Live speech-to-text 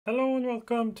Hello and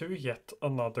welcome to yet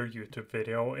another YouTube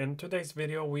video. In today's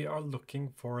video, we are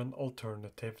looking for an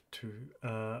alternative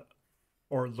to,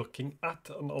 or looking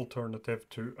at an alternative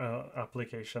to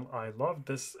application I love.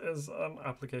 This is an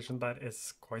application that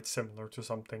is quite similar to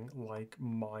something like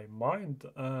Mymind,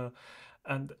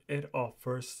 and it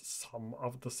offers some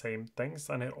of the same things,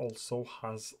 and it also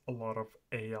has a lot of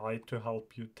AI to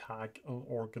help you tag and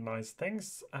organize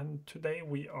things. And today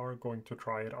we are going to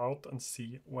try it out and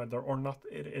see whether or not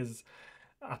it is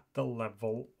at the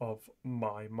level of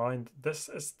Mymind. This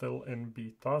is still in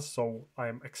beta, so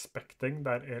I'm expecting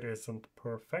that it isn't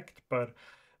perfect, but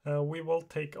we will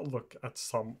take a look at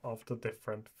some of the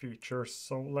different features.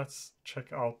 So let's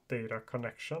check out data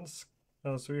connections.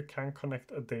 So you can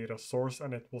connect a data source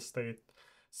and it will stay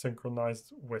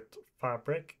synchronized with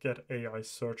Fabric, get AI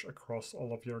search across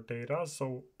all of your data.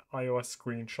 So iOS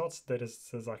screenshots,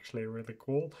 this is actually really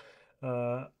cool.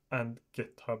 And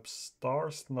GitHub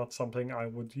stars, not something I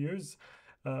would use.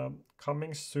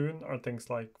 Coming soon are things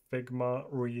like Figma,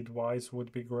 Readwise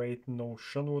would be great.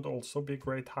 Notion would also be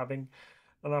great. Having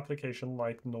an application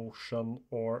like Notion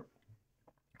or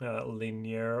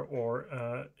Linear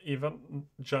or even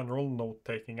general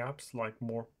note-taking apps, like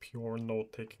more pure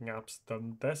note-taking apps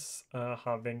than this,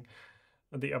 having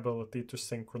the ability to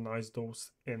synchronize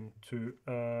those into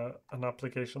an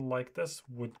application like this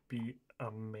would be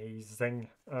amazing.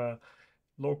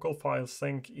 Local file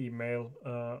sync,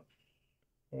 email,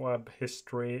 web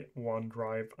history,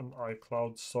 OneDrive, and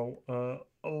iCloud. So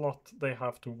a lot they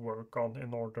have to work on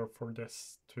in order for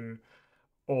this to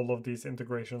all of these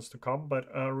integrations to come, but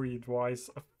Readwise,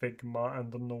 Figma,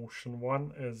 and the Notion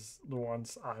one is the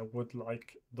ones I would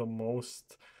like the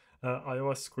most.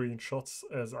 iOS screenshots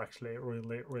is actually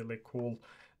really cool.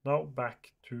 Now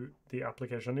back to the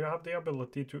application. You have the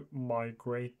ability to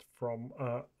migrate from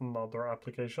another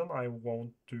application. I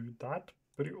won't do that,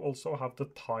 but you also have the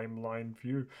timeline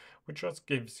view, which just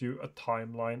gives you a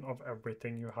timeline of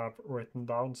everything you have written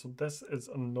down. So this is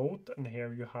a note, and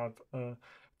here you have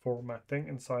formatting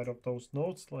inside of those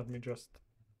notes. Let me just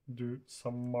do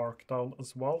some markdown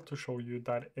as well to show you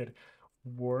that it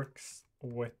works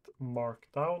with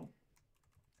markdown.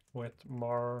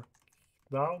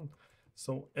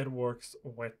 So it works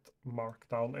with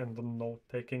markdown in the note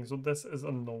taking. So this is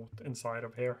a note inside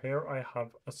of here. Here I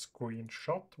have a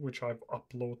screenshot which I've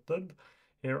uploaded.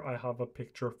 Here I have a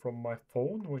picture from my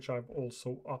phone which I've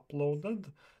also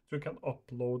uploaded. So you can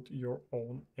upload your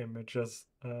own images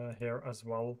here as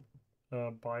well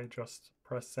by just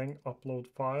pressing upload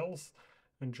files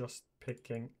and just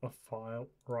picking a file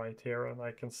right here, and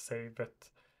I can save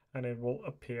it and it will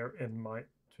appear in my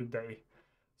today.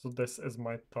 So this is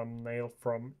my thumbnail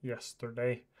from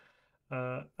yesterday,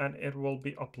 and it will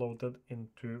be uploaded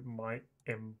into my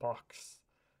inbox.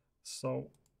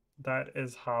 So that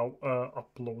is how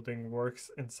uploading works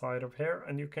inside of here,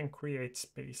 and you can create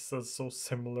spaces. So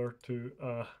similar to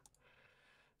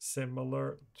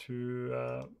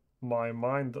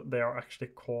Mymind, they are actually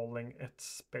calling it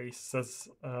spaces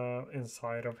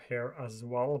inside of here as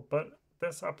well. But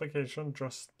this application,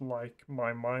 just like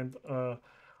Mymind,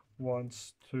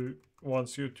 wants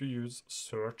you to use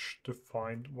search to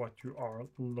find what you are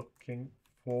looking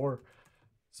for.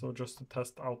 So just to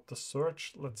test out the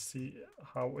search, let's see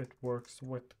how it works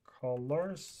with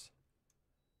colors.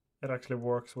 It actually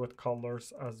works with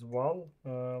colors as well.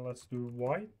 Let's do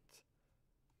white.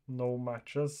 No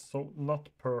matches, so not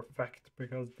perfect,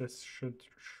 because this should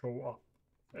show up.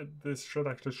 This should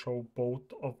actually show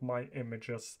both of my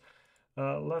images.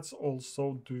 Let's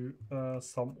also do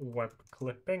some web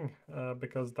clipping,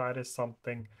 because that is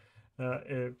something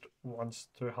it wants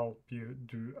to help you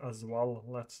do as well.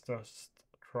 Let's just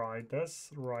try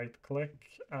this. Right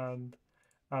click and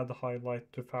add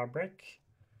highlight to fabric.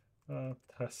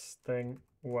 Testing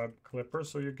web clipper.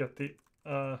 So you get the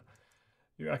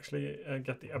you actually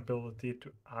get the ability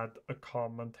to add a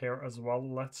comment here as well.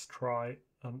 Let's try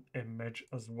an image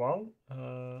as well.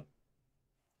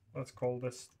 Let's call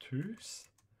this twos,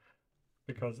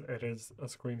 because it is a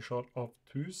screenshot of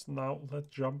twos. Now let's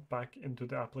jump back into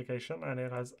the application, and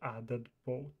it has added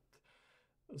both.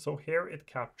 So here it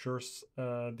captures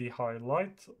the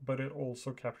highlight, but it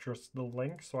also captures the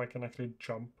link. So I can actually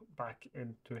jump back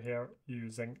into here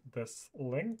using this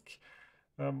link.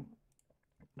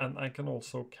 And I can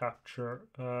also capture,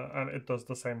 and it does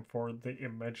the same for the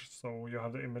image. So you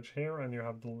have the image here and you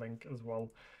have the link as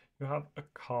well. You have a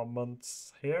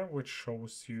comments here, which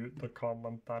shows you the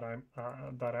comment that I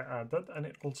added, and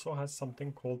it also has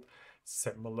something called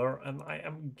similar. And I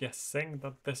am guessing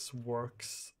that this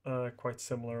works quite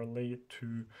similarly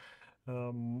to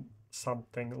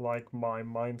something like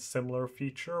Mymind, similar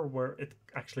feature where it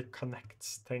actually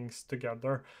connects things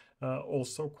together.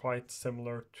 Also quite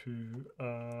similar to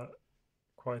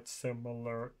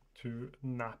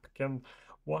Napkin.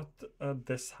 What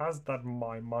this has that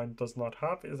Mymind does not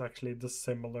have is actually the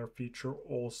similar feature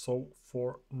also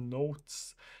for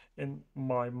notes. In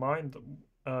Mymind,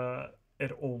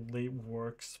 it only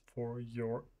works for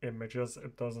your images.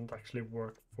 It doesn't actually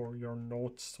work for your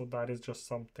notes. So that is just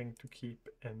something to keep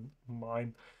in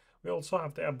mind. We also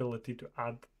have the ability to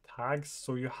add tags.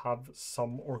 So you have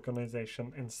some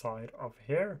organization inside of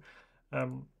here.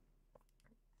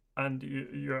 And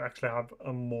you actually have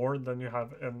more than you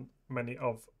have in many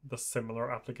of the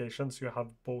similar applications. You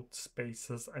have both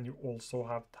spaces and you also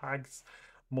have tags.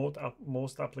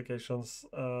 Most applications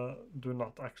do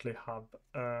not actually have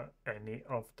any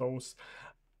of those.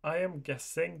 I am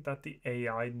guessing that the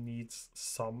AI needs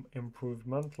some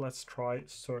improvement. Let's try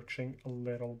searching a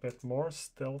little bit more.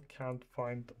 Still can't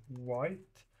find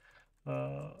white.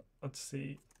 Let's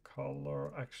see,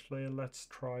 color. Actually, let's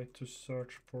try to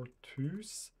search for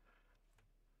twos.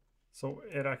 So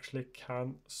it actually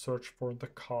can search for the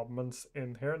comments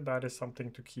in here. That is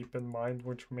something to keep in mind,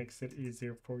 which makes it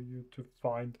easier for you to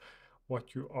find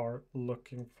what you are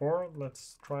looking for.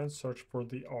 Let's try and search for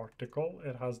the article.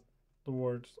 It has the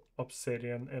word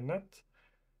obsidian in it.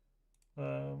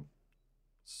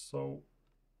 So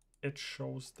it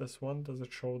shows this one. Does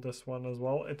it show this one as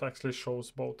well? It actually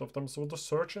shows both of them. So the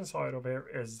search inside of here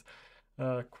is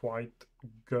quite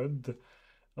good.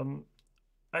 I'm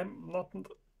not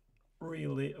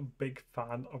really a big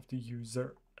fan of the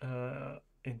user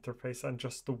interface and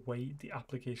just the way the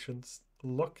applications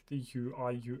look. The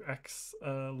UI UX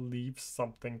leaves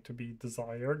something to be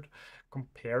desired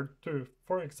compared to,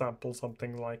 for example,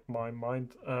 something like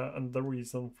Mymind. And the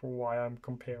reason for why I'm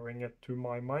comparing it to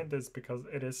Mymind is because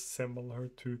it is similar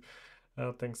to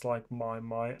things like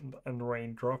Mymind and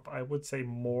Raindrop. I would say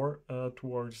more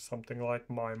towards something like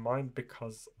Mymind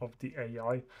because of the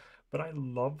AI. But I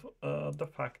love the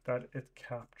fact that it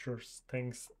captures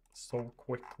things so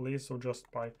quickly. So just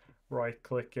by right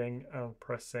clicking and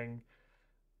pressing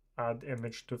add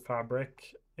image to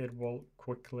fabric, it will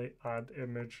quickly add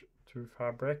image to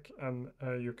fabric, and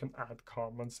you can add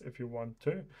comments if you want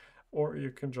to, or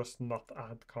you can just not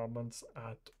add comments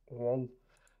at all.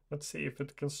 Let's see if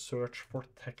it can search for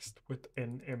text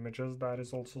within images. That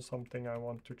is also something I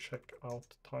want to check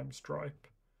out. Time stripe.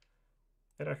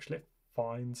 It actually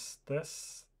finds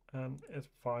this, and it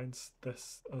finds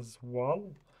this as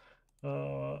well.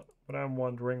 But I'm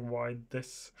wondering why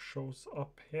this shows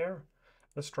up here.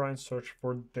 Let's try and search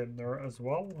for dinner as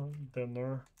well.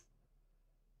 Dinner.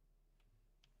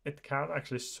 It can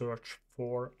actually search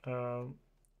for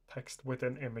text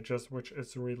within images, which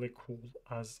is really cool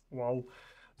as well.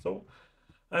 So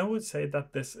I would say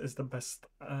that this is the best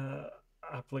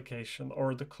application,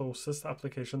 or the closest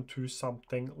application to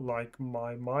something like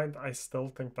Mymind. I still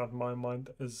think that Mymind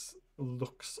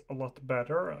looks a lot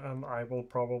better, and I will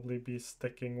probably be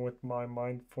sticking with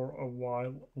Mymind for a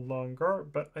while longer.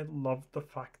 But I love the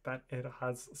fact that it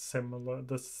has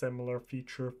the similar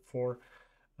feature for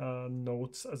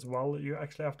notes as well. You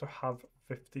actually have to have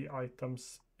 50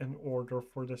 items in order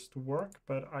for this to work,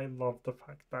 but I love the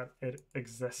fact that it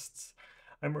exists.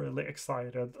 I'm really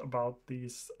excited about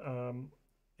these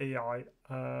AI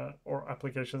or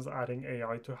applications adding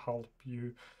AI to help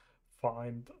you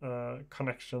find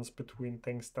connections between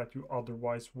things that you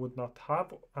otherwise would not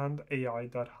have, and AI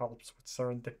that helps with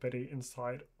serendipity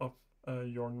inside of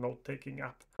your note-taking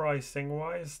app. Pricing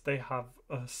wise, they have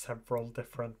several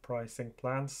different pricing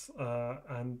plans,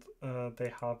 and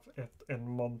they have it in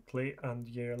monthly and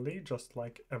yearly, just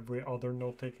like every other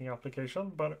note-taking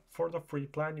application. But for the free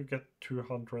plan, you get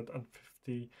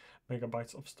 250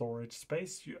 megabytes of storage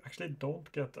space. You actually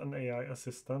don't get an AI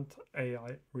assistant,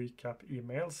 AI recap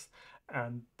emails,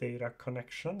 and data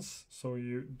connections, so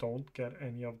you don't get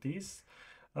any of these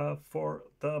for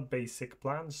the basic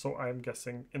plan. So I'm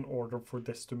guessing in order for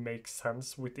this to make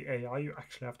sense with the AI, you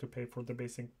actually have to pay for the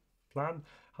basic plan.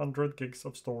 100 gigs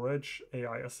of storage,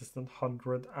 AI assistant,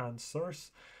 100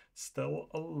 answers. Still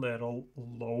a little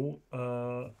low.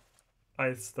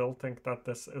 I still think that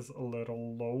this is a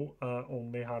little low,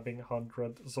 only having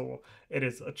 100. So it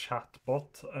is a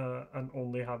chatbot, and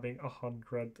only having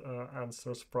 100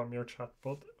 answers from your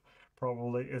chatbot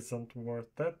probably isn't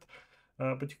worth it.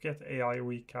 But you get AI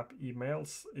recap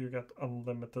emails, you get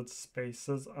unlimited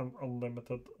spaces and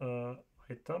unlimited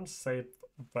items. Save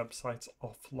websites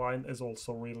offline is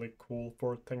also really cool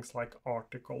for things like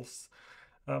articles.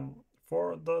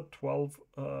 For the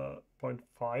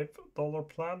 $12.5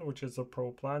 plan, which is a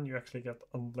pro plan, you actually get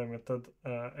unlimited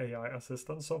AI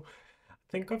assistance. So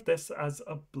think of this as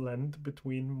a blend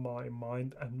between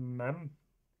Mymind and Mem.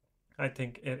 I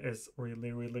think it is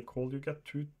really, really cool. You get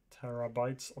 2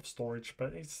 terabytes of storage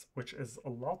space, which is a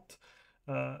lot,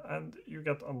 and you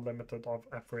get unlimited of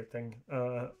everything.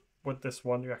 With this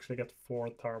one, you actually get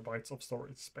 4 terabytes of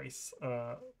storage space,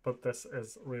 but this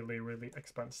is really, really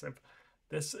expensive.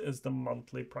 This is the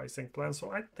monthly pricing plan,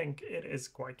 so I think it is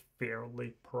quite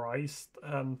fairly priced.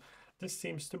 And this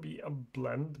seems to be a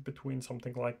blend between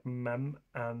something like Mem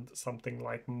and something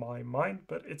like Mymind,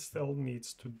 but it still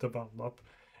needs to develop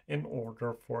in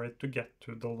order for it to get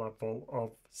to the level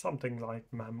of something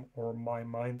like Mem or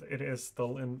Mymind. It is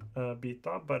still in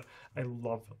beta, but I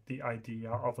love the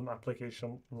idea of an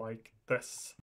application like this.